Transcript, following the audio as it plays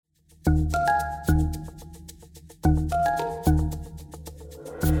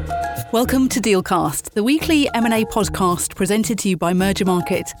Welcome to Dealcast, the weekly M&A podcast presented to you by Merger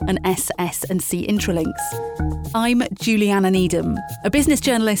Market and SS&C Intralinks. I'm Juliana Needham, a business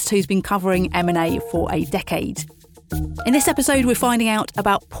journalist who's been covering M&A for a decade. In this episode, we're finding out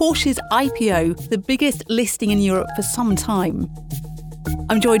about Porsche's IPO, the biggest listing in Europe for some time.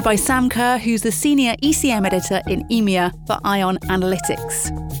 I'm joined by Sam Kerr, who's the senior ECM editor in EMEA for Ion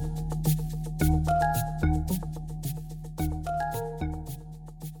Analytics.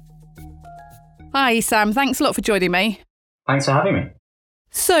 Hi, Sam. Thanks a lot for joining me. Thanks for having me.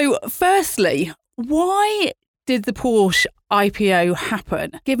 So, firstly, why did the Porsche IPO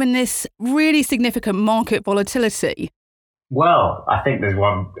happen, given this really significant market volatility? Well, I think there's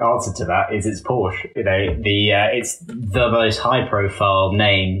one answer to that, is it's Porsche. You know, it's the most high-profile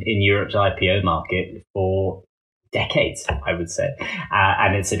name in Europe's IPO market for decades, I would say.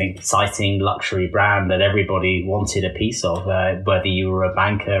 And it's an exciting luxury brand that everybody wanted a piece of, whether you were a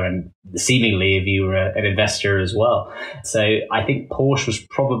banker and seemingly if you were an investor as well. So I think Porsche was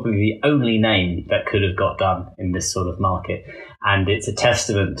probably the only name that could have got done in this sort of market. And it's a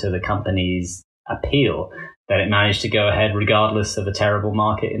testament to the company's appeal that it managed to go ahead regardless of a terrible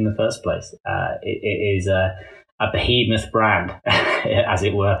market in the first place. It is a behemoth brand, as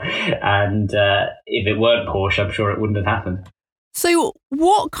it were. And if it weren't Porsche, I'm sure it wouldn't have happened. So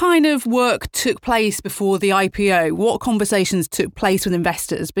what kind of work took place before the IPO? What conversations took place with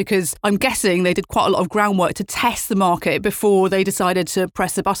investors? Because I'm guessing they did quite a lot of groundwork to test the market before they decided to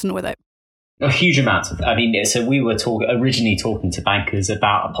press the button with it. A huge amount. So we were originally talking to bankers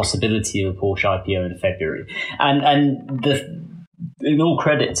about a possibility of a Porsche IPO in February. And in all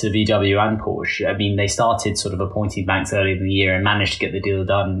credit to VW and Porsche, I mean, they started sort of appointing banks earlier in the year and managed to get the deal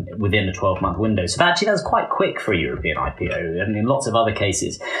done within a 12-month window. So actually, that's quite quick for a European IPO. And in lots of other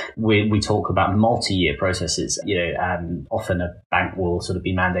cases, we talk about multi-year processes. You know, often a bank will sort of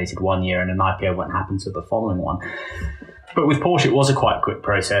be mandated 1 year and an IPO won't happen to the following one. But with Porsche, it was a quite quick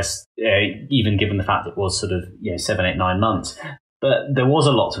process, even given the fact it was sort of 7, 8, 9 months. But there was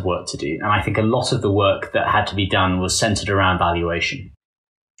a lot of work to do. And I think a lot of the work that had to be done was centered around valuation.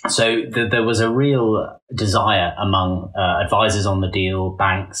 So there was a real desire among advisors on the deal,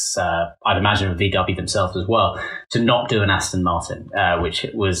 banks, I'd imagine VW themselves as well, to not do an Aston Martin, which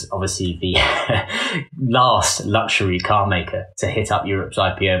was obviously the last luxury car maker to hit up Europe's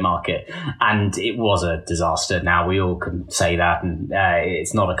IPO market. And it was a disaster. Now, we all can say that, and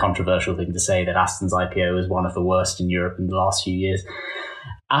it's not a controversial thing to say that Aston's IPO was one of the worst in Europe in the last few years.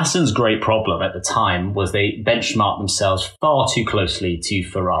 Aston's great problem at the time was they benchmarked themselves far too closely to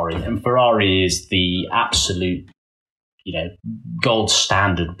Ferrari. And Ferrari is the absolute, gold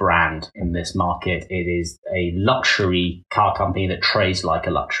standard brand in this market. It is a luxury car company that trades like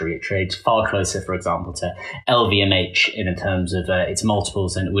a luxury. It trades far closer, for example, to LVMH in terms of its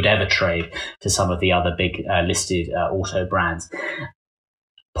multiples than it would ever trade to some of the other big listed auto brands.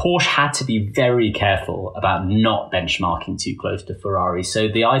 Porsche had to be very careful about not benchmarking too close to Ferrari. So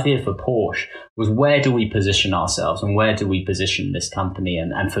the idea for Porsche was, where do we position ourselves and where do we position this company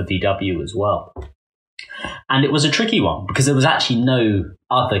and for VW as well? And it was a tricky one because there was actually no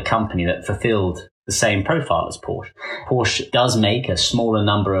other company that fulfilled the same profile as Porsche. Porsche does make far smaller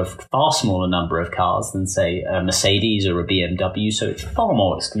number of cars than, say, a Mercedes or a BMW. So it's far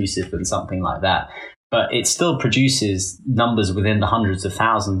more exclusive than something like that. But it still produces numbers within the hundreds of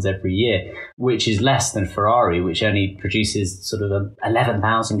thousands every year, which is less than Ferrari, which only produces sort of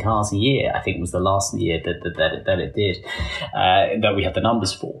 11,000 cars a year. I think was the last year that it did, that we have the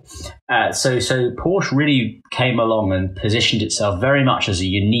numbers for. So Porsche really came along and positioned itself very much as a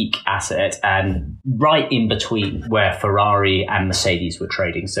unique asset and right in between where Ferrari and Mercedes were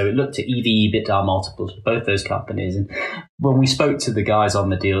trading. So it looked at EV/EBITDA multiples for both those companies. And when we spoke to the guys on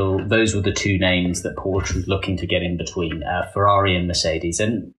the deal, those were the two names that Porsche was looking to get in between, Ferrari and Mercedes.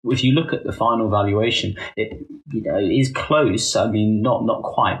 And if you look at the final valuation, it is close. I mean, not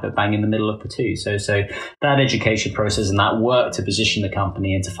quite, but bang in the middle of the two. So that education process and that work to position the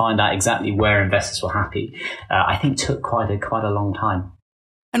company and to find out exactly where investors were happy, I think took quite a long time.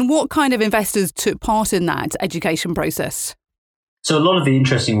 And what kind of investors took part in that education process? So a lot of the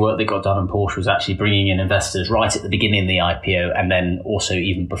interesting work that got done in Porsche was actually bringing in investors right at the beginning of the IPO and then also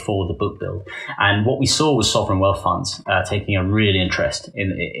even before the book build. And what we saw was sovereign wealth funds taking a real interest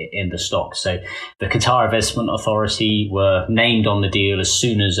in the stock. So the Qatar Investment Authority were named on the deal as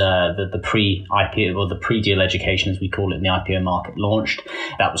soon as the pre-IPO or the pre-deal education, as we call it in the IPO market, launched.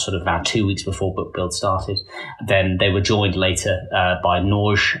 That was sort of about 2 weeks before book build started. Then they were joined later by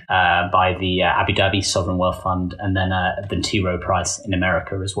Norge, by the Abu Dhabi Sovereign Wealth Fund, and then T. Rowe price in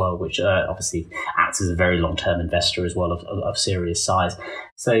America as well, which obviously acts as a very long-term investor as well of serious size.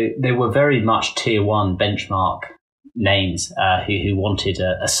 So they were very much tier one benchmark names who wanted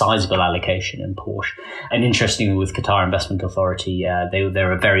a sizable allocation in Porsche. And interestingly, with Qatar Investment Authority,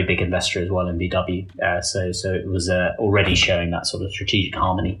 they're a very big investor as well in VW. So it was already showing that sort of strategic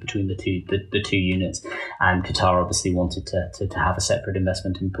harmony between the two units. And Qatar obviously wanted to have a separate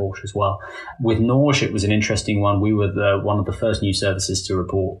investment in Porsche as well. With Norge, it was an interesting one. We were one of the first news services to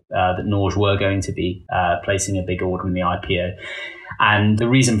report that Norge were going to be placing a big order in the IPO. And the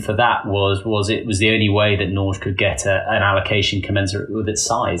reason for that was it was the only way that Norge could get an allocation commensurate with its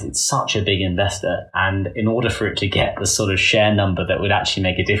size. It's such a big investor. And in order for it to get the sort of share number that would actually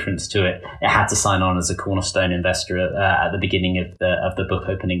make a difference to it, it had to sign on as a cornerstone investor at the beginning of the book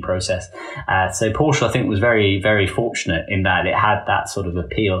opening process. So Porsche, I think, was very, very fortunate in that it had that sort of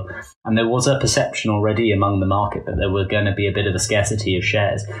appeal. And there was a perception already among the market that there were going to be a bit of a scarcity of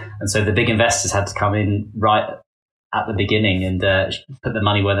shares. And so the big investors had to come in right at the beginning and put the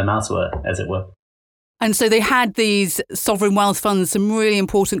money where their mouths were, as it were. And so they had these sovereign wealth funds, some really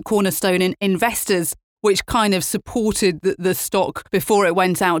important cornerstone investors, which kind of supported the stock before it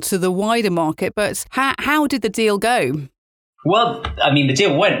went out to the wider market. But how did the deal go? Well, I mean, the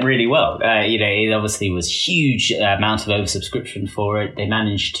deal went really well. It obviously was huge amount of oversubscription for it. They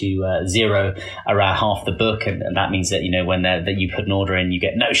managed to zero around half the book, and that means that when that you put an order in, you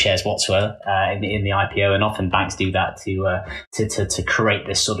get no shares whatsoever in the IPO. And often banks do that to create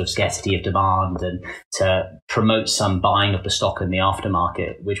this sort of scarcity of demand and to promote some buying of the stock in the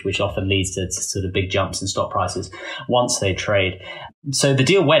aftermarket, which often leads to sort of big jumps in stock prices once they trade. So the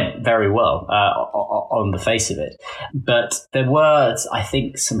deal went very well on the face of it, but there were, I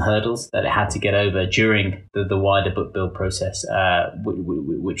think, some hurdles that it had to get over during the wider book build process,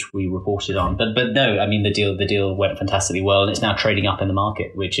 which we reported on. But no, I mean the deal went fantastically well, and it's now trading up in the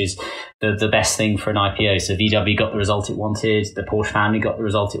market, which is the best thing for an IPO. So VW got the result it wanted, the Porsche family got the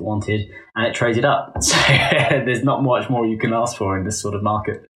result it wanted, and it traded up. So there's not much more you can ask for in this sort of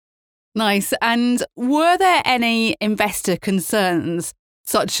market. Nice. And were there any investor concerns,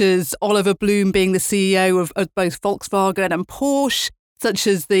 such as Oliver Blume being the CEO of both Volkswagen and Porsche, such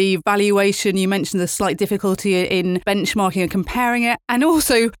as the valuation? You mentioned the slight difficulty in benchmarking and comparing it, and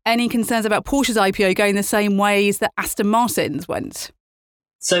also any concerns about Porsche's IPO going the same ways that Aston Martin's went?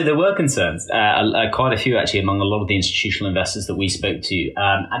 So there were concerns, quite a few actually, among a lot of the institutional investors that we spoke to.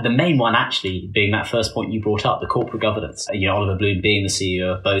 And the main one actually being that first point you brought up, the corporate governance. Oliver Blume being the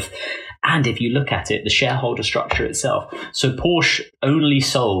CEO of both. And if you look at it, the shareholder structure itself. So Porsche only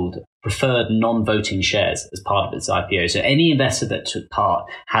sold preferred non-voting shares as part of its IPO. So any investor that took part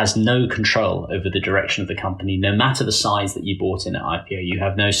has no control over the direction of the company, no matter the size that you bought in at IPO. You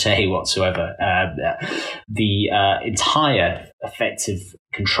have no say whatsoever. The entire effective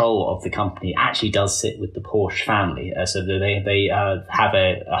control of the company actually does sit with the Porsche family. So they have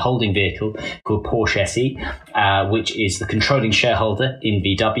a holding vehicle called Porsche SE, which is the controlling shareholder in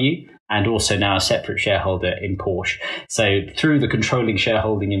VW, and also now a separate shareholder in Porsche. So through the controlling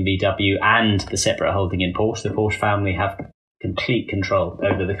shareholding in VW and the separate holding in Porsche, the Porsche family have complete control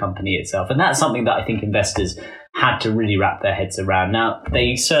over the company itself. And that's something that I think investors had to really wrap their heads around. Now,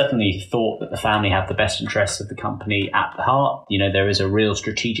 they certainly thought that the family have the best interests of the company at the heart. There is a real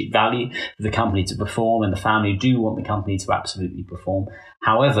strategic value for the company to perform, and the family do want the company to absolutely perform.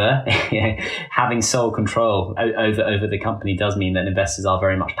 However, having sole control over the company does mean that investors are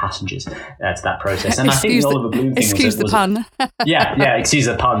very much passengers to that process. And I think the Oliver Blume thing excuse the pun. Excuse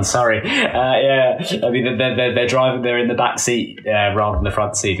the pun. Sorry. I mean, they're driving. They're in the back seat rather than the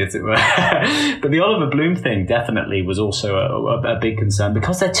front seat, as it were. But the Oliver Blume thing definitely was also a big concern,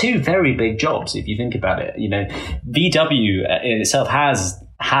 because they're two very big jobs if you think about it. VW in itself has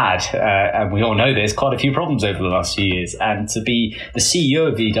had, and we all know there's quite a few problems over the last few years, and to be the CEO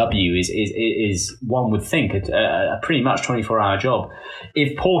of VW is one would think a pretty much 24-hour job.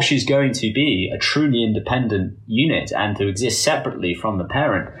 If Porsche is going to be a truly independent unit and to exist separately from the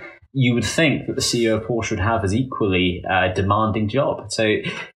parent, you would think that the CEO of Porsche would have as equally a demanding job. So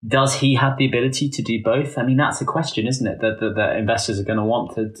does he have the ability to do both? I mean, that's a question, isn't it, that investors are going to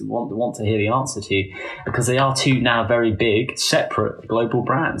want to hear the answer to, because they are two now very big, separate global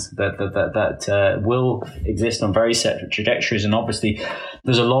brands that will exist on very separate trajectories. And obviously,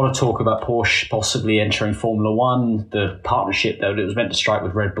 there's a lot of talk about Porsche possibly entering Formula One. The partnership that it was meant to strike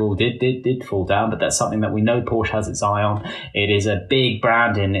with Red Bull did fall down, but that's something that we know Porsche has its eye on. It is a big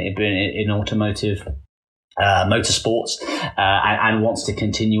brand in automotive motorsports, and wants to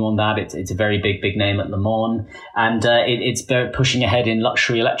continue on that. It's a very big name at Le Mans, and it's pushing ahead in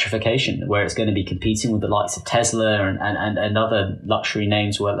luxury electrification, where it's going to be competing with the likes of Tesla and other luxury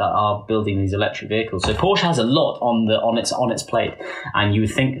names that are building these electric vehicles. So Porsche has a lot on its plate, and you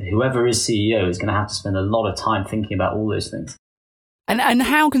would think whoever is CEO is going to have to spend a lot of time thinking about all those things. And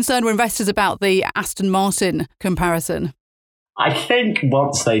how concerned were investors about the Aston Martin comparison? I think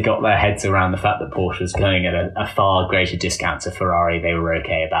once they got their heads around the fact that Porsche was going at a far greater discount to Ferrari, they were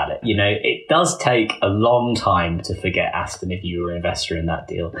okay about it. You know, it does take a long time to forget Aston if you were an investor in that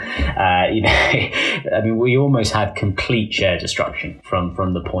deal. I mean, we almost had complete share destruction from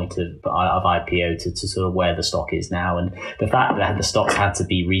the point of IPO to sort of where the stock is now. And the fact that the stocks had to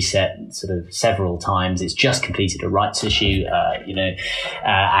be reset sort of several times, it's just completed a rights issue,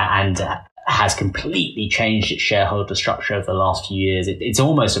 and has completely changed its shareholder structure over the last few years. It's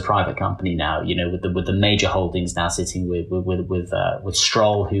almost a private company now, you know, with the major holdings now sitting with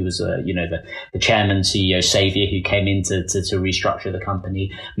Stroll, who was the chairman, CEO, savior, who came in to restructure the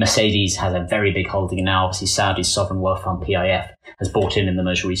company. Mercedes has a very big holding now. Obviously, Saudi's sovereign wealth fund PIF has bought in the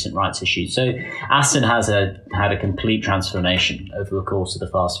most recent rights issue. So Aston has had a complete transformation over the course of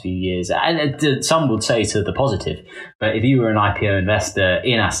the past few years. And some would say to the positive, but if you were an IPO investor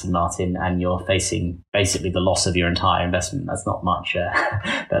in Aston Martin and you're facing basically the loss of your entire investment, that's not much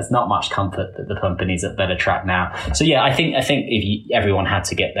comfort that the company's at better track now. So yeah, I think everyone had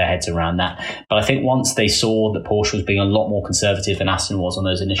to get their heads around that. But I think once they saw that Porsche was being a lot more conservative than Aston was on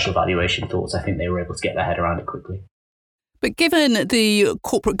those initial valuation thoughts, I think they were able to get their head around it quickly. But given the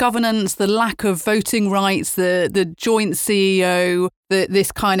corporate governance, the lack of voting rights, the joint CEO,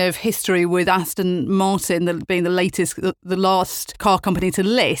 this kind of history with Aston Martin being the last car company to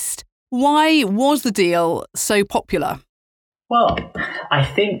list, why was the deal so popular? Well, I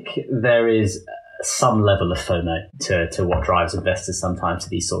think there is some level of FOMO to what drives investors sometimes to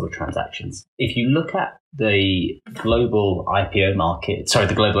these sort of transactions. If you look at the global IPO market,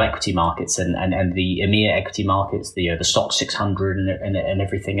 the global equity markets and the EMEA equity markets, the stock 600 and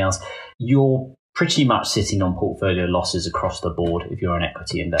everything else, you're pretty much sitting on portfolio losses across the board if you're an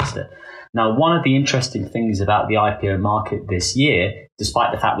equity investor. Now, one of the interesting things about the IPO market this year,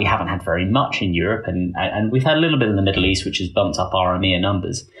 despite the fact we haven't had very much in Europe and we've had a little bit in the Middle East, which has bumped up our EMEA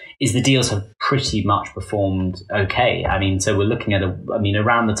numbers, is the deals have pretty much performed okay. I mean, so we're looking at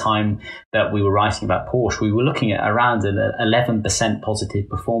around the time that we were writing about Porsche, we were looking at around an 11% positive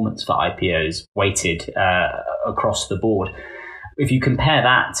performance for IPOs weighted across the board. If you compare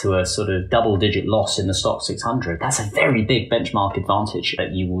that to a sort of double-digit loss in the stock 600, that's a very big benchmark advantage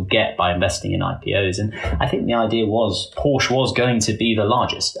that you will get by investing in IPOs. And I think the idea was Porsche was going to be the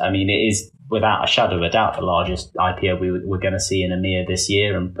largest. I mean, it is without a shadow of a doubt the largest IPO we're going to see in EMEA this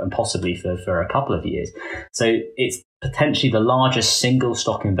year and possibly for a couple of years. So it's potentially the largest single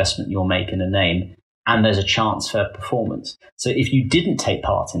stock investment you'll make in a name, and there's a chance for performance. So if you didn't take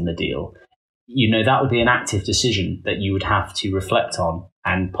part in the deal, that would be an active decision that you would have to reflect on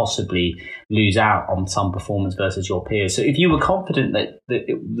and possibly lose out on some performance versus your peers. So if you were confident that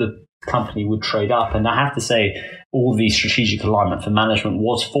the company would trade up, and I have to say all the strategic alignment for management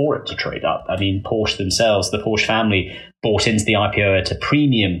was for it to trade up. I mean, Porsche themselves, the Porsche family, bought into the IPO at a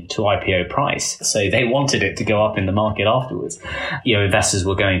premium to IPO price. So they wanted it to go up in the market afterwards. Investors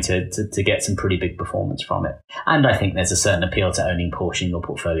were going to get some pretty big performance from it. And I think there's a certain appeal to owning Porsche in your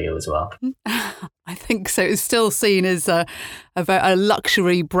portfolio as well. I think so. It's still seen as a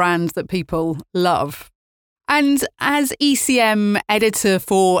luxury brand that people love. And as ECM editor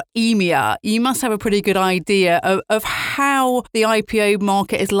for EMEA, you must have a pretty good idea of how the IPO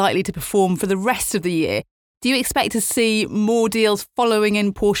market is likely to perform for the rest of the year. Do you expect to see more deals following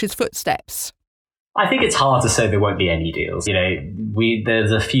in Porsche's footsteps? I think it's hard to say there won't be any deals.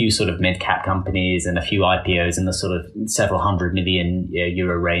 There's a few sort of mid-cap companies and a few IPOs in the sort of several hundred million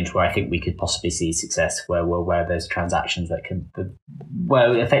euro range where I think we could possibly see success, where there's transactions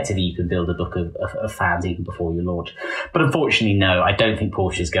where effectively you can build a book of fans even before you launch. But unfortunately, no, I don't think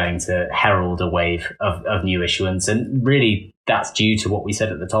Porsche is going to herald a wave of new issuance. And really, that's due to what we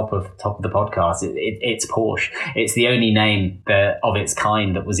said at the top of the podcast. It's Porsche. It's the only name of its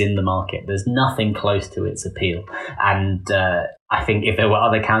kind that was in the market. There's nothing close to its appeal. And I think if there were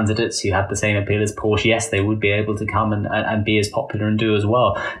other candidates who had the same appeal as Porsche, yes, they would be able to come and be as popular and do as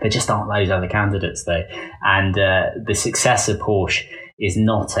well. There just aren't those other candidates, though. And the success of Porsche is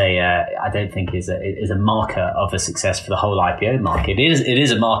not I don't think is a marker of a success for the whole IPO market. It is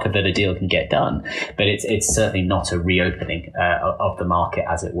a marker that a deal can get done, but it's certainly not a reopening of the market,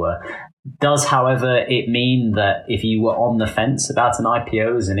 as it were. Does, however, it mean that if you were on the fence about an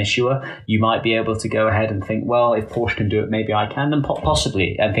IPO as an issuer, you might be able to go ahead and think, well, if Porsche can do it, maybe I can, and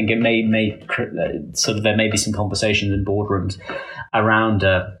possibly. I think it may sort of, there may be some conversations in boardrooms around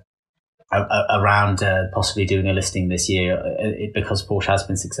possibly doing a listing this year because Porsche has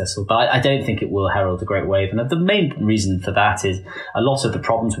been successful. But I don't think it will herald a great wave. And the main reason for that is a lot of the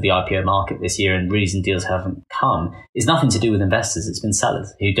problems with the IPO market this year and reason deals haven't come is nothing to do with investors. It's been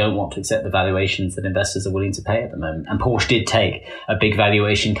sellers who don't want to accept the valuations that investors are willing to pay at the moment. And Porsche did take a big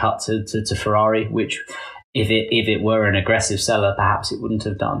valuation cut to Ferrari, which if it were an aggressive seller, perhaps it wouldn't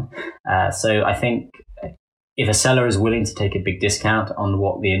have done. So I think if a seller is willing to take a big discount on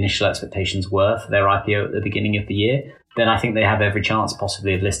what the initial expectations were for their IPO at the beginning of the year, then I think they have every chance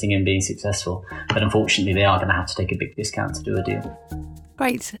possibly of listing and being successful. But unfortunately, they are going to have to take a big discount to do a deal.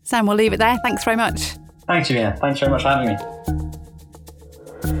 Great. Sam, we'll leave it there. Thanks very much. Thanks, Julia. Thanks very much for having me.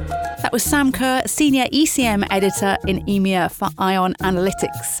 That was Sam Kerr, Senior ECM Editor in EMEA for Ion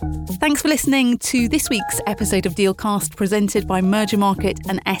Analytics. Thanks for listening to this week's episode of Dealcast presented by Merger Market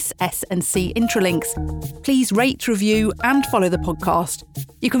and SS&C Intralinks. Please rate, review and follow the podcast.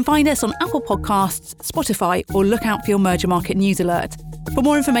 You can find us on Apple Podcasts, Spotify or look out for your Merger Market news alert. For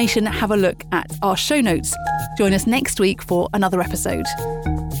more information, have a look at our show notes. Join us next week for another episode.